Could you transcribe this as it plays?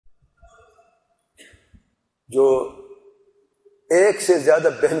جو ایک سے زیادہ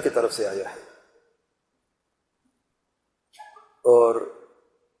بہن کی طرف سے آیا ہے، اور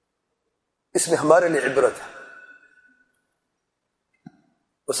اس میں ہمارے لیے عبرت ہے.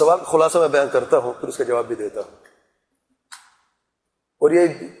 اور سوال کا خلاصہ میں بیان کرتا ہوں، پھر اس کا جواب بھی دیتا ہوں. اور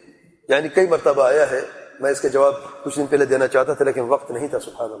یہ یعنی کئی مرتبہ آیا ہے. میں اس کا جواب کچھ دن پہلے دینا چاہتا تھا لیکن وقت نہیں تھا،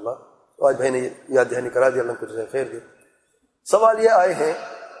 سبحان اللہ. تو آج بھائی نے یاد دہانی کرا دیا، اللہ کو جزائے خیر دے. سوال یہ آئے ہیں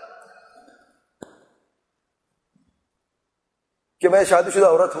کہ میں شادی شدہ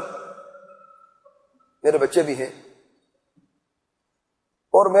عورت ہوں، میرے بچے بھی ہیں،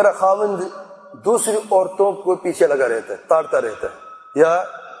 اور میرا خاوند دوسری عورتوں کو پیچھے لگا رہتا ہے، تاڑتا رہتا ہے، یا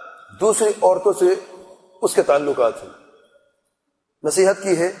دوسری عورتوں سے اس کے تعلقات ہیں. نصیحت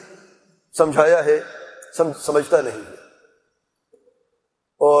کی ہے، سمجھایا ہے، سمجھتا نہیں ہے،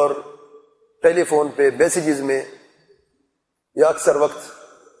 اور ٹیلی فون پہ میسیجز میں یا اکثر وقت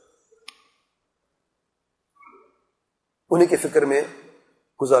انہی کی فکر میں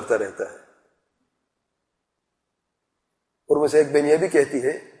گزارتا رہتا ہے. اور مجھ سے ایک بہن یہ بھی کہتی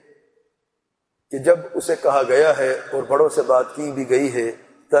ہے کہ جب اسے کہا گیا ہے اور بڑوں سے بات کی بھی گئی ہے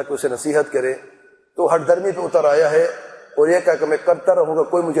تاکہ اسے نصیحت کرے، تو ہٹ درمی پہ اتر آیا ہے اور یہ کہا کہ میں کرتا رہوں گا،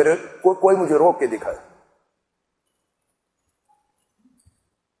 کوئی مجھے روک کے دکھائے.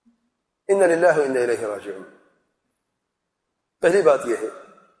 انا للہ و انا الیہ راجعون. پہلی بات یہ ہے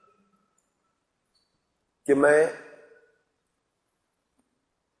کہ میں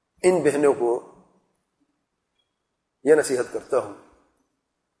ان بہنوں کو یہ نصیحت کرتا ہوں،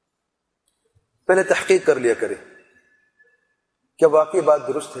 پہلے تحقیق کر لیا کرے کیا واقعی بات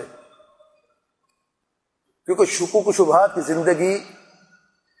درست ہے، کیونکہ شکوک و شبہات کی زندگی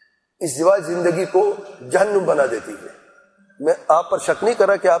ازدواج زندگی کو جہنم بنا دیتی ہے. میں آپ پر شک نہیں کر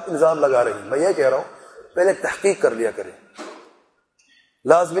رہا کہ آپ الزام لگا رہے ہیں، میں یہ کہہ رہا ہوں پہلے تحقیق کر لیا کریں.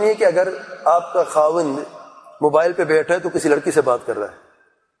 لازمی نہیں ہے کہ اگر آپ کا خاوند موبائل پہ بیٹھا ہے تو کسی لڑکی سے بات کر رہا ہے،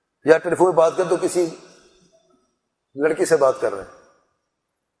 یا ٹیلی فون پہ بات کر تو کسی لڑکی سے بات کر رہا ہے.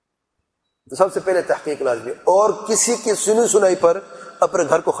 تو سب سے پہلے تحقیق لازمی ہے، اور کسی کی سنی سنائی پر اپنے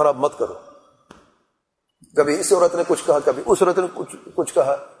گھر کو خراب مت کرو. کبھی اس عورت نے کچھ کہا، کبھی اس عورت نے کچھ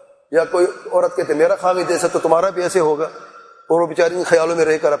کہا، یا کوئی عورت کہتے میرا خاوند ایسا تو تمہارا بھی ایسے ہوگا، اور وہ بیچاری ان خیالوں میں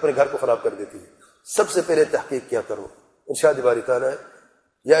رہ کر اپنے گھر کو خراب کر دیتی ہے. سب سے پہلے تحقیق کیا کرو. ارشاد باری تعالیٰ ہے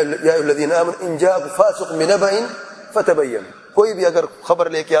یا ایھا الذین آمنوا ان جاءکم فاسق بنبأ فتبینوا. کوئی بھی اگر خبر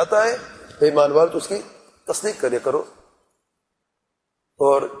لے کے آتا ہے ایمان والو تو اس کی تصدیق کرے کرو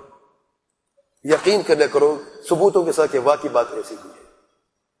اور یقین کرنے کرو ثبوتوں کے ساتھ کہ واقعی بات ایسی ہی ہے.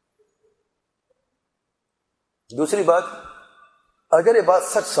 دوسری بات، اگر یہ بات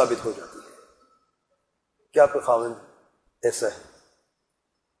سچ ثابت ہو جاتی ہے کہ آپ کا خاوند ایسا ہے،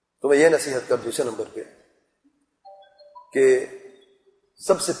 تو میں یہ نصیحت کر دوسرے نمبر پہ کہ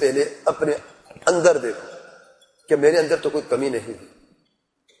سب سے پہلے اپنے اندر دیکھو کہ میرے اندر تو کوئی کمی نہیں ہے.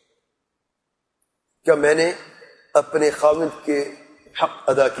 کیا میں نے اپنے خاوند کے حق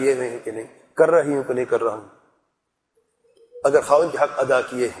ادا کیے ہوئے ہیں کہ نہیں، کر رہی ہوں کہ نہیں کر رہا ہوں. اگر خاوند کے حق ادا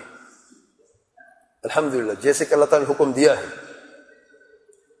کیے ہیں الحمدللہ، جیسے کہ اللہ تعالیٰ نے حکم دیا ہے،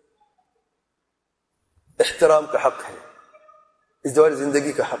 احترام کا حق ہے، ازدواج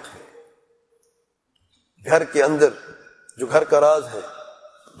زندگی کا حق ہے، گھر کے اندر جو گھر کا راز ہے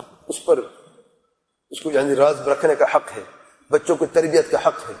اس پر اس کو یعنی راز رکھنے کا حق ہے، بچوں کی تربیت کا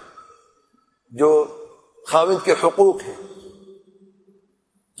حق ہے، جو خاوند کے حقوق ہیں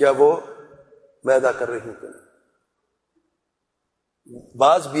کیا وہ میں ادا کر رہی ہوں کہ نہیں.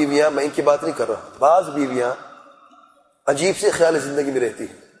 بعض بیویاں، میں ان کی بات نہیں کر رہا، بعض بیویاں عجیب سے خیال زندگی میں رہتی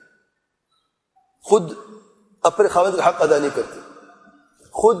ہیں، خود اپنے خاوند کا حق ادا نہیں کرتی،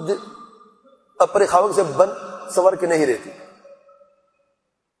 خود اپنے خاوند سے بن سنور کے نہیں رہتی.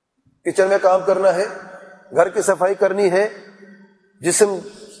 کچن میں کام کرنا ہے، گھر کی صفائی کرنی ہے، جسم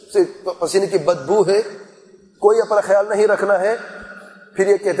سے پسینے کی بدبو ہے، کوئی اپنا خیال نہیں رکھنا ہے، پھر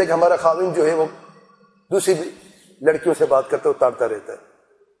یہ کہتے ہیں کہ ہمارا خاوند جو ہے وہ دوسری لڑکیوں سے بات کرتا ہے، اتارتا رہتا ہے.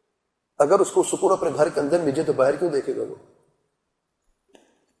 اگر اس کو سکون اپنے گھر کے اندر ملے تو باہر کیوں دیکھے گا؟ وہ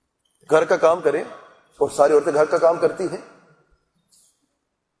گھر کا کام کریں، اور ساری عورتیں گھر کا کام کرتی ہیں،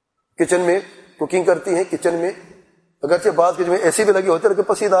 کچن میں کوکنگ کرتی ہیں، کچن میں اگرچہ بعض کچن میں ایسی بھی لگی ہوتی ہے لیکن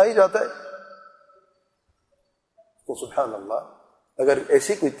پسینہ آ ہی جاتا ہے. تو سبحان اللہ، اگر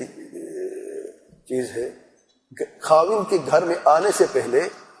ایسی کوئی چیز ہے خاوند کے گھر میں آنے سے پہلے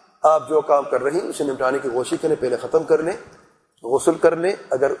آپ جو کام کر رہی ہیں اسے نمٹانے کی کوشش کریں، پہلے ختم کر لیں، غسل کر لیں،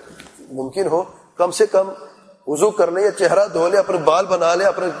 اگر ممکن ہو کم سے کم وضو کر لیں یا چہرہ دھو لیں، اپنے بال بنا لیں،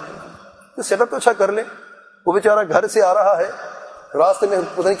 اپنے سیٹ اپ اچھا کر لیں. وہ بیچارہ گھر سے آ رہا ہے، راستے میں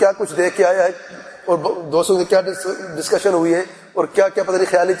پتہ نہیں کیا کچھ دیکھ کے آیا ہے، اور دوستوں کی کیا ڈسکشن ہوئی ہے اور کیا کیا پتہ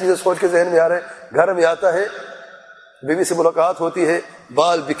نہیں خیالی چیزیں سوچ کے ذہن میں آ رہا ہے. گھر میں آتا ہے, بیوی سے ملاقات ہوتی ہے,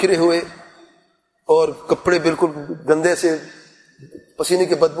 بال بکھرے ہوئے اور کپڑے بالکل گندے سے, پسینے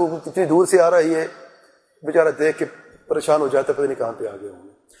کی بدبو کتنی دور سے آ رہی ہے. بیچارہ دیکھ کے پریشان ہو جاتا ہے, پتہ نہیں کہاں پہ آ گئے ہوں.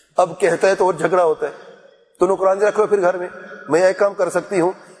 اب کہتا ہے تو اور جھگڑا ہوتا ہے, تو نوکرانی رکھ لو پھر گھر میں ایک کام کر سکتی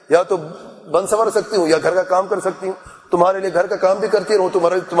ہوں, یا تو بن سنور سکتی ہوں یا گھر کا کام کر سکتی ہوں. تمہارے لیے گھر کا کام بھی کرتی رہوں,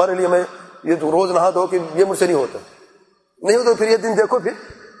 تمہارے لیے میں یہ روز نہا دو کہ یہ مجھ سے نہیں ہوتا. پھر یہ دن دیکھو. پھر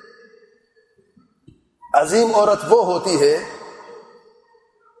عظیم عورت وہ ہوتی ہے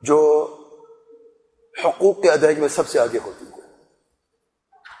جو حقوق کے ادائیگی میں سب سے آگے ہوتی ہے.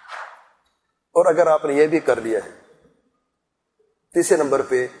 اور اگر آپ نے یہ بھی کر لیا ہے, تیسرے نمبر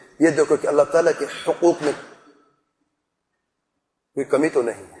پہ یہ دیکھو کہ اللہ تعالیٰ کے حقوق میں کوئی کمی تو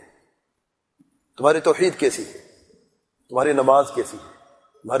نہیں ہے. تمہاری توحید کیسی ہے, تمہاری نماز کیسی ہے,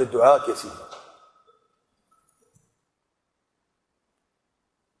 تمہاری دعا کیسی ہے,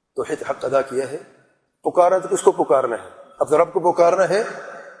 توحید حق ادا کیا ہے. پکارا تو کس کو پکارنا ہے؟ اب رب کو پکارنا ہے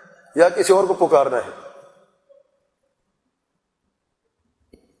یا کسی اور کو پکارنا ہے؟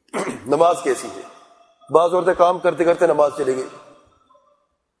 نماز کیسی ہے؟ بعض عورتیں کام کرتے کرتے نماز چلے گئی.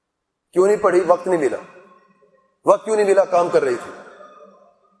 کیوں نہیں پڑھی؟ وقت نہیں ملا. وقت کیوں نہیں ملا؟ کام کر رہی تھی.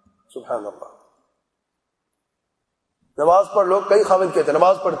 سبحان اللہ. نماز پڑھ لو. کئی خاوند کہتے ہیں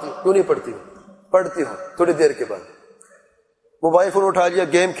نماز پڑھتی ہوں. کیوں نہیں پڑھتی ہوں؟ پڑھتی ہوں. تھوڑی دیر کے بعد موبائل فون اٹھا لیا,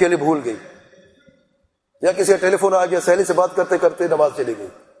 گیم کھیلے بھول گئی, یا کسی کا ٹیلی فون آ گیا, سہیلی سے بات کرتے کرتے نماز چلی گئی.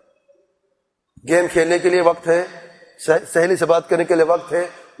 گیم کھیلنے کے لیے وقت ہے, سہیلی سے بات کرنے کے لیے وقت ہے,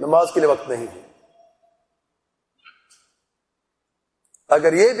 نماز کے لیے وقت نہیں ہے.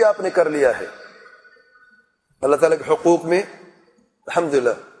 اگر یہ بھی آپ نے کر لیا ہے, اللہ تعالیٰ کے حقوق میں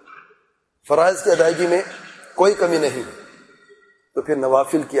الحمدللہ فرائض کی ادائیگی میں کوئی کمی نہیں ہے, تو پھر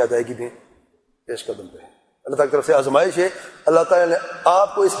نوافل کی ادائیگی میں پیش قدم پہ ہے. اللہ تعالیٰ کی طرف سے آزمائش ہے. اللہ تعالیٰ نے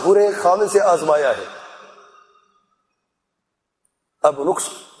آپ کو اس برے خامن سے آزمایا ہے. اب نقص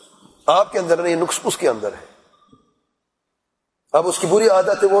آپ کے اندر نہیں, نقص اس کے اندر ہے. اب اس کی بری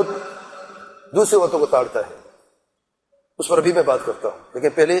عادت ہے, وہ دوسرے عورتوں کو تاڑتا ہے. اس پر ابھی میں بات کرتا ہوں, لیکن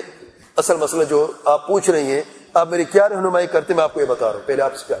پہلے اصل مسئلہ جو آپ پوچھ رہی ہیں, آپ میری کیا رہنمائی کرتے میں آپ کو یہ بتا رہا ہوں. پہلے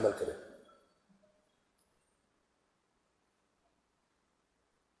آپ اس پہ عمل کریں.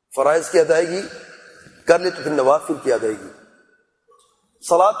 فرائض کی ادائیگی کر لے تو پھر نوافل کی ادائیگی.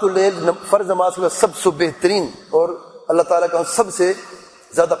 صلاۃ اللیل فرض نماز کا سب سے بہترین اور اللہ تعالیٰ کا سب سے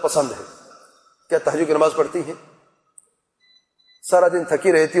زیادہ پسند ہے. کیا تہجد کی نماز پڑھتی ہیں؟ سارا دن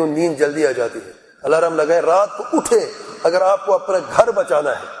تھکی رہتی ہوں, نیند جلدی آ جاتی ہے, الارم لگائے, رات کو اٹھے. اگر آپ کو اپنا گھر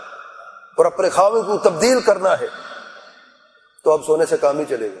بچانا ہے اور اپنے خاوند کو تبدیل کرنا ہے تو اب سونے سے کام نہیں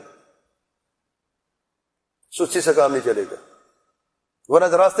چلے گا, سستی سے کام نہیں چلے گا.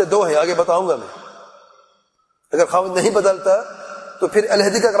 ورنہ راستے دو ہیں, آگے بتاؤں گا میں. اگر خاوند نہیں بدلتا تو پھر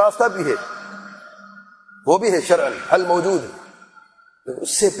علیحدگی کا راستہ بھی ہے, وہ بھی ہے شرعاً حل موجود ہے, لیکن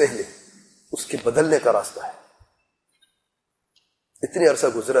اس سے پہلے اس کے بدلنے کا راستہ ہے. اتنی عرصہ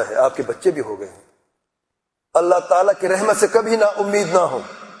گزرا ہے, آپ کے بچے بھی ہو گئے ہیں. اللہ تعالیٰ کی رحمت سے کبھی نہ امید نہ ہو.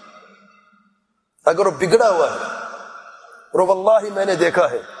 اگر وہ بگڑا ہوا ہے, اور واللہ میں نے دیکھا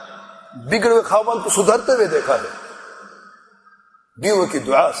ہے بگڑے ہوئے خاوند کو سدھرتے ہوئے دیکھا ہے, بیوی کی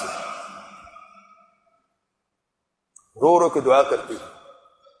دعا سے رو رو کے دعا کرتی ہے,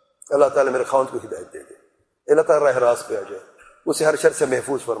 اللہ تعالیٰ میرے خاوند کو ہدایت دے دے, اللہ تعالیٰ راہ راست پہ آ جائے, اسے ہر شر سے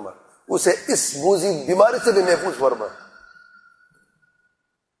محفوظ فرما, اسے اس موذی بیماری سے بھی محفوظ فرما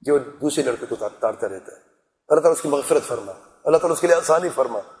جو دوسرے لڑکے کو تاڑتا رہتا ہے. اللہ تعالیٰ اس کی مغفرت فرما, اللہ تعالیٰ اس کے لیے آسانی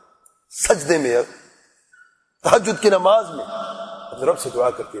فرما. سجدے میں, تہجد کی نماز میں اپنے رب سے دعا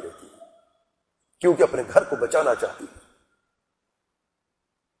کرتی رہتی ہے, کیونکہ اپنے گھر کو بچانا چاہتی ہے.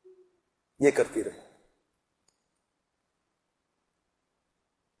 یہ کرتی رہے.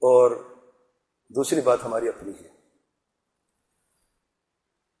 اور دوسری بات ہماری اپنی ہے.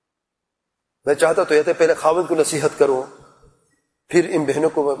 میں چاہتا تو یہ تھا پہلے خاوند کو نصیحت کروں, پھر ان بہنوں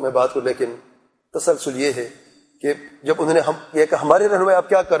کو میں بات کروں, لیکن تسلسل یہ ہے کہ جب انہوں نے یہ کہا ہمارے رہنمائی آپ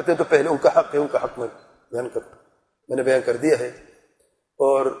کیا کرتے ہیں, تو پہلے ان کا حق ہے, ان کا حق میں نے بیان کر دیا ہے.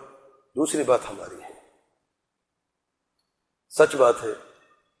 اور دوسری بات ہماری ہے, سچ بات ہے,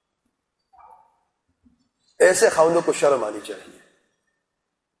 ایسے خاوندوں کو شرم آنی چاہیے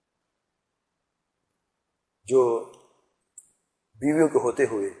جو بیویوں کے ہوتے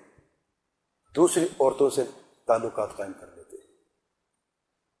ہوئے دوسری عورتوں سے تعلقات قائم کر لیتے ہیں.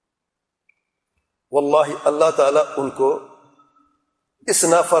 واللہ اللہ تعالیٰ ان کو اس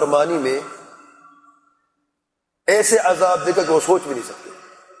نافرمانی میں ایسے عذاب دے گا کہ وہ سوچ بھی نہیں سکتے.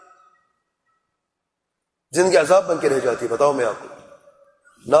 زندگی عذاب بن کے رہ جاتی ہے. بتاؤ میں آپ کو,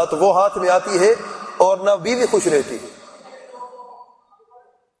 نہ تو وہ ہاتھ میں آتی ہے اور نہ بیوی خوش رہتی ہے.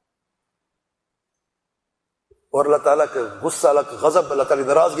 اور اللہ تعالیٰ کا غصہ الگ، غضب، اللہ تعالیٰ کی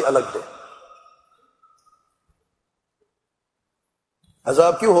ناراضگی الگ ہے.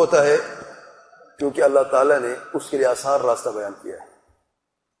 عذاب کیوں ہوتا ہے؟ کیونکہ اللہ تعالیٰ نے اس کے لیے آسان راستہ بیان کیا ہے.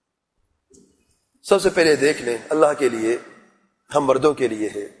 سب سے پہلے دیکھ لیں، اللہ کے لیے، ہم مردوں کے لیے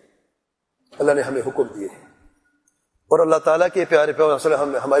ہے، اللہ نے ہمیں حکم دیے ہیں، اور اللہ تعالیٰ کے پیارے پیغمبر صلی اللہ علیہ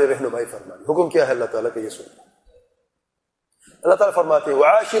وسلم ہمارے رہنمائی فرمائے. حکم کیا ہے اللہ تعالیٰ کا؟ یہ سنیں. اللہ تعالیٰ فرماتے ہیں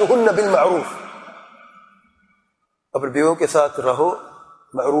وَعَاشِرْهُنَّ بِالْمَعْرُوفِ، اپنی بیویوں کے ساتھ رہو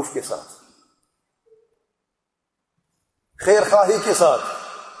معروف کے ساتھ، خیر خواہی کے ساتھ.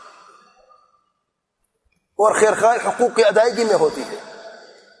 اور خیر خواہی حقوق کی ادائیگی میں ہوتی ہے.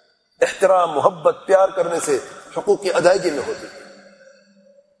 احترام، محبت، پیار کرنے سے حقوق کی ادائیگی میں ہوتی ہے.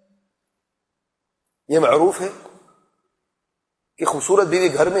 یہ معروف ہے کہ خوبصورت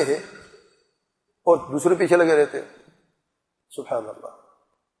بیوی گھر میں ہے اور دوسرے پیچھے لگے رہتے ہیں. سبحان اللہ.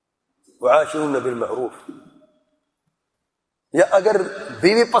 وعاشرون بالمعروف. یا اگر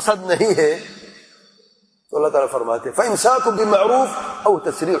بیوی پسند نہیں ہے تو اللہ تعالیٰ فرماتے ہیں فَإِمْسَاكُمْ بِالْمَعْرُوفِ أَوْ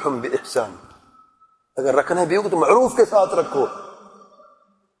تَسْرِيحٌ بِإِحْسَانٍ. اگر رکھنا ہے بیوی کو تو معروف کے ساتھ رکھو،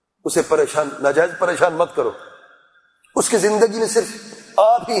 اسے پریشان، ناجائز پریشان مت کرو. اس کی زندگی میں صرف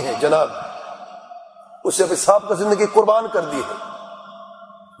آپ ہی ہیں جناب. اسے اپنے صاحب کا زندگی قربان کر دی ہے.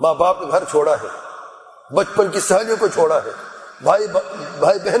 ماں باپ کا گھر چھوڑا ہے، بچپن کی سہیلیوں کو چھوڑا ہے، بھائی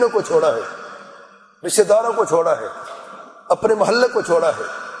بہنوں کو چھوڑا ہے، رشتہ داروں کو چھوڑا ہے، اپنے محلے کو چھوڑا ہے،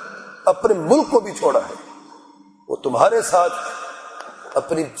 اپنے ملک کو بھی چھوڑا ہے. وہ تمہارے ساتھ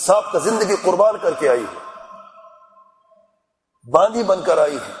اپنی صاحب کا زندگی قربان کر کے آئی ہے، باندھی بن کر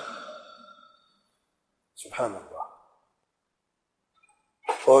آئی ہے. سبحان اللہ.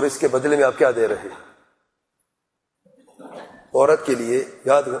 اور اس کے بدلے میں آپ کیا دے رہے ہیں؟ عورت کے لیے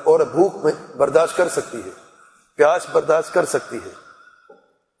یاد رکھیں، عورت بھوک میں برداشت کر سکتی ہے، پیاس برداشت کر سکتی ہے،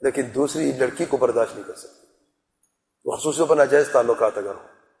 لیکن دوسری لڑکی کو برداشت نہیں کر سکتی. وہ خصوصی پر ناجائز تعلقات اگر ہو.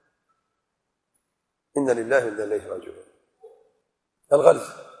 اِنَّ لِلَّهِ وَإِنَّا إِلَيْهِ رَاجِعُونَ. الغرض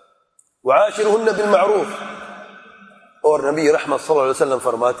وعاشرهن بالمعروف. اور نبی رحمت صلی اللہ علیہ وسلم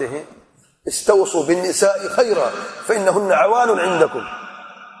فرماتے ہیں استوصوا بالنساء خیرا فإنهن عوان عندكم.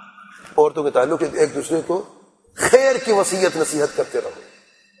 عورتوں کے تعلق ایک دوسرے کو خیر کی وصیت نصیحت کرتے رہو،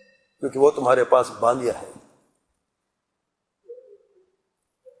 کیونکہ وہ تمہارے پاس باندیاں ہیں،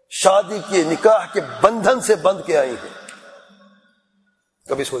 شادی کے، نکاح کے بندھن سے بندھ کے آئی ہیں.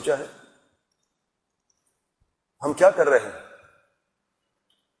 کبھی سوچا ہے ہم کیا کر رہے ہیں؟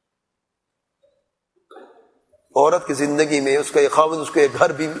 عورت کی زندگی میں اس کا ایک خاوند، اس کا ایک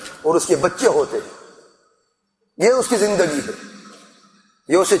گھر بھی اور اس کے بچے ہوتے ہیں. یہ اس کی زندگی ہے،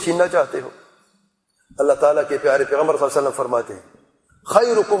 یہ اسے چھیننا چاہتے ہو. اللہ تعالیٰ کے پیارے پیغمبر صلی اللہ علیہ وسلم فرماتے ہیں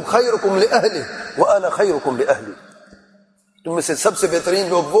خیرکم خیرکم لأہلہ وانا خیرکم لأہلی. تم میں سے سب سے بہترین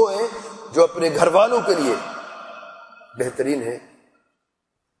لوگ وہ ہیں جو اپنے گھر والوں کے لیے بہترین ہیں،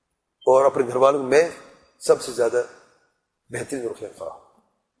 اور اپنے گھر والوں میں سب سے زیادہ بہترین اور خیر خواہ.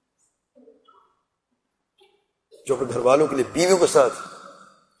 جو اپنے گھر والوں کے لیے بیویوں کے ساتھ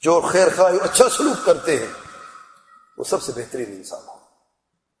جو خیر خواہ اور اچھا سلوک کرتے ہیں وہ سب سے بہترین انسان ہے.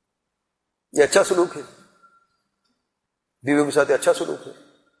 یہ اچھا سلوک ہے، بیویوں کے ساتھ یہ اچھا سلوک ہے.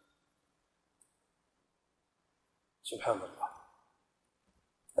 سبحان اللہ.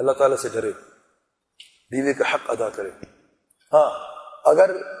 اللہ تعالیٰ سے ڈرے، بیوی کا حق ادا کرے. ہاں،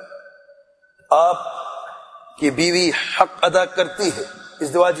 اگر آپ کی بیوی حق ادا کرتی ہے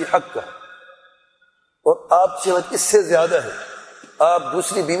ازدواجی حق کا، اور آپ سے اس سے زیادہ ہے، آپ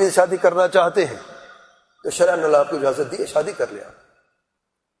دوسری بیوی سے شادی کرنا چاہتے ہیں تو شرعاً اللہ آپ کو اجازت دی ہے، شادی کر لیں. آپ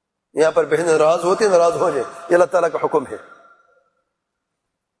یہاں پر بہن ناراض ہوتی، ناراض ہو جائے، یہ اللہ تعالیٰ کا حکم ہے.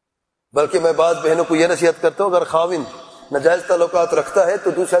 بلکہ میں بعض بہنوں کو یہ نصیحت کرتا ہوں اگر خاوند ناجائز تعلقات رکھتا ہے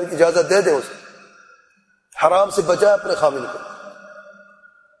تو دوسری کی اجازت دے دیں اسے، حرام سے بچائے اپنے خاوند کو.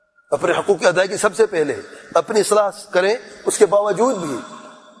 اپنے حقوق کی ادائیگی سب سے پہلے ہے، اپنی اصلاح کریں. اس کے باوجود بھی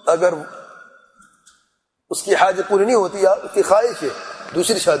اگر اس کی حاجت پوری نہیں ہوتی یا اس کی خواہش ہے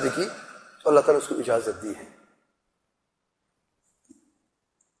دوسری شادی کی تو اللہ تعالیٰ نے اس کو اجازت دی ہے.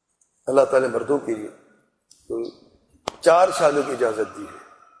 اللہ تعالیٰ نے مردوں کے لیے 4 شادیوں کی اجازت دی ہے.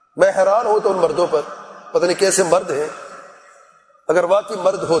 میں حیران ہوتا ان مردوں پر، پتہ نہیں کیسے مرد ہیں. اگر واقعی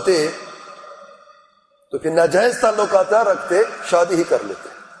مرد ہوتے تو پھر ناجائز تعلقات نہ رکھتے، شادی ہی کر لیتے.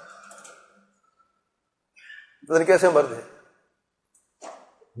 پتہ نہیں کیسے مرد ہیں.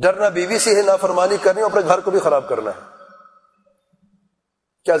 ڈرنا بیوی سے ہے، نافرمانی کرنی، اور اپنے گھر کو بھی خراب کرنا ہے.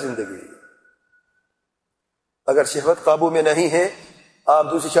 کیا زندگی ہے؟ اگر شہوت قابو میں نہیں ہے، آپ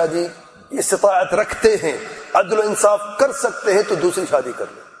دوسری شادی استطاعت رکھتے ہیں، عدل و انصاف کر سکتے ہیں، تو دوسری شادی کر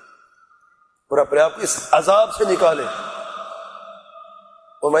لیں اور اپنے آپ کو اس عذاب سے نکالیں۔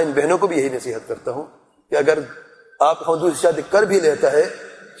 اور میں ان بہنوں کو بھی یہی نصیحت کرتا ہوں کہ اگر آپ کو دوسری شادی کر بھی لیتا ہے،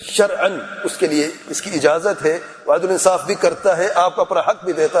 شرعاً اس کے لیے اس کی اجازت ہے، وہ عدل و انصاف بھی کرتا ہے، آپ کو اپنا حق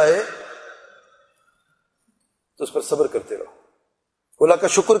بھی دیتا ہے، تو اس پر صبر کرتے رہو، اللہ کا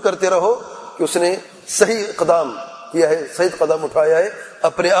شکر کرتے رہو کہ اس نے صحیح اقدام کیا ہے، صحیح قدم اٹھایا ہے،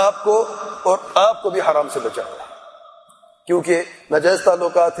 اپنے آپ کو اور آپ کو بھی حرام سے بچایا ہے۔ کیونکہ ناجائز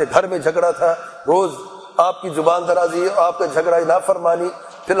تعلقات ہے، گھر میں جھگڑا تھا، روز آپ کی زبان درازی ہے، آپ کا جھگڑا ہے، نافرمانی،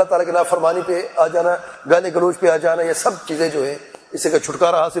 پھر اللہ تعالیٰ کی نافرمانی پہ آ جانا، گالی گلوچ پہ آ جانا، یہ سب چیزیں جو ہیں اسے کا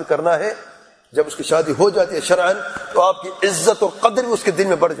چھٹکارا حاصل کرنا ہے۔ جب اس کی شادی ہو جاتی ہے شرعاً، تو آپ کی عزت اور قدر بھی اس کے دل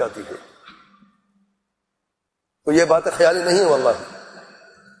میں بڑھ جاتی ہے۔ تو یہ باتیں خیالی نہیں ہے واللہ،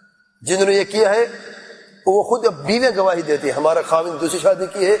 جنہوں نے یہ کیا ہے وہ خود اب بیویں گواہی دیتی ہیں، ہمارا خاوند دوسری شادی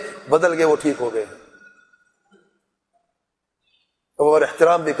کی ہے، بدل گئے، وہ ٹھیک ہو گئے، اور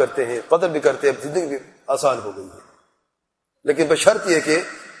احترام بھی کرتے ہیں، قدر بھی کرتے ہیں، زندگی بھی آسان ہو گئی ہے۔ لیکن بشرط یہ کہ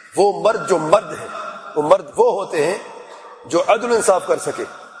وہ مرد جو مرد ہیں، وہ مرد وہ ہوتے ہیں جو عدل انصاف کر سکے۔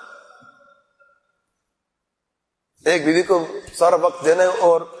 ایک بیوی کو سارا وقت دینا ہے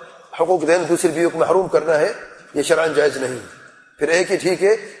اور حقوق دینا، دوسری بیوی کو محروم کرنا ہے، یہ شرعاً جائز نہیں۔ پھر ایک ہی ٹھیک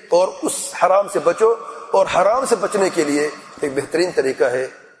ہے، اور اس حرام سے بچو، اور حرام سے بچنے کے لیے ایک بہترین طریقہ ہے،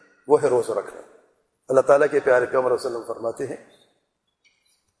 وہ ہے روزہ رکھنا۔ اللہ تعالیٰ کے پیارے پیغمبر صلی اللہ علیہ وسلم فرماتے ہیں،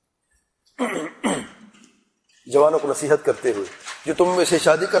 جوانوں کو نصیحت کرتے ہوئے، جو تم میں سے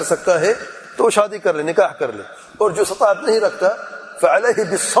شادی کر سکتا ہے تو شادی کر لے، نکاح کر لے، اور جو استطاعت نہیں رکھتا فعلیہ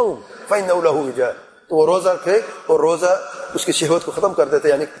بالصوم فإنہ لہ وجاء، تو وہ روزہ رکھے، اور روزہ اس کی شہوت کو ختم کر دیتا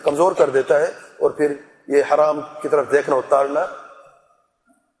ہے، یعنی کمزور کر دیتا ہے، اور پھر یہ حرام کی طرف دیکھنا اور تارنا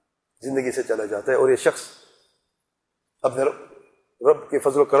زندگی سے چلا جاتا ہے، اور یہ شخص اپنے رب کے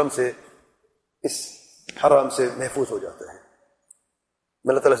فضل و کرم سے اس حرام سے محفوظ ہو جاتا ہے۔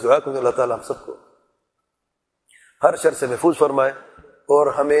 میں اللہ تعالیٰ سے دعا کروں کہ اللہ تعالیٰ ہم سب کو ہر شر سے محفوظ فرمائے،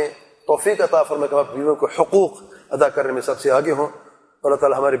 اور ہمیں توفیق عطا فرمائے کہ ہم اپنے بیویوں کو حقوق ادا کرنے میں سب سے آگے ہوں، اور اللہ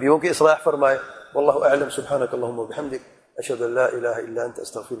تعالیٰ ہمارے بیویوں کی اصلاح فرمائے۔ واللہ اعلم، سبحانک اللہم وبحمدک، اشہد ان لا الہ الا انت،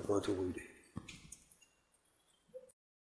 استغفرک واتوب الیک۔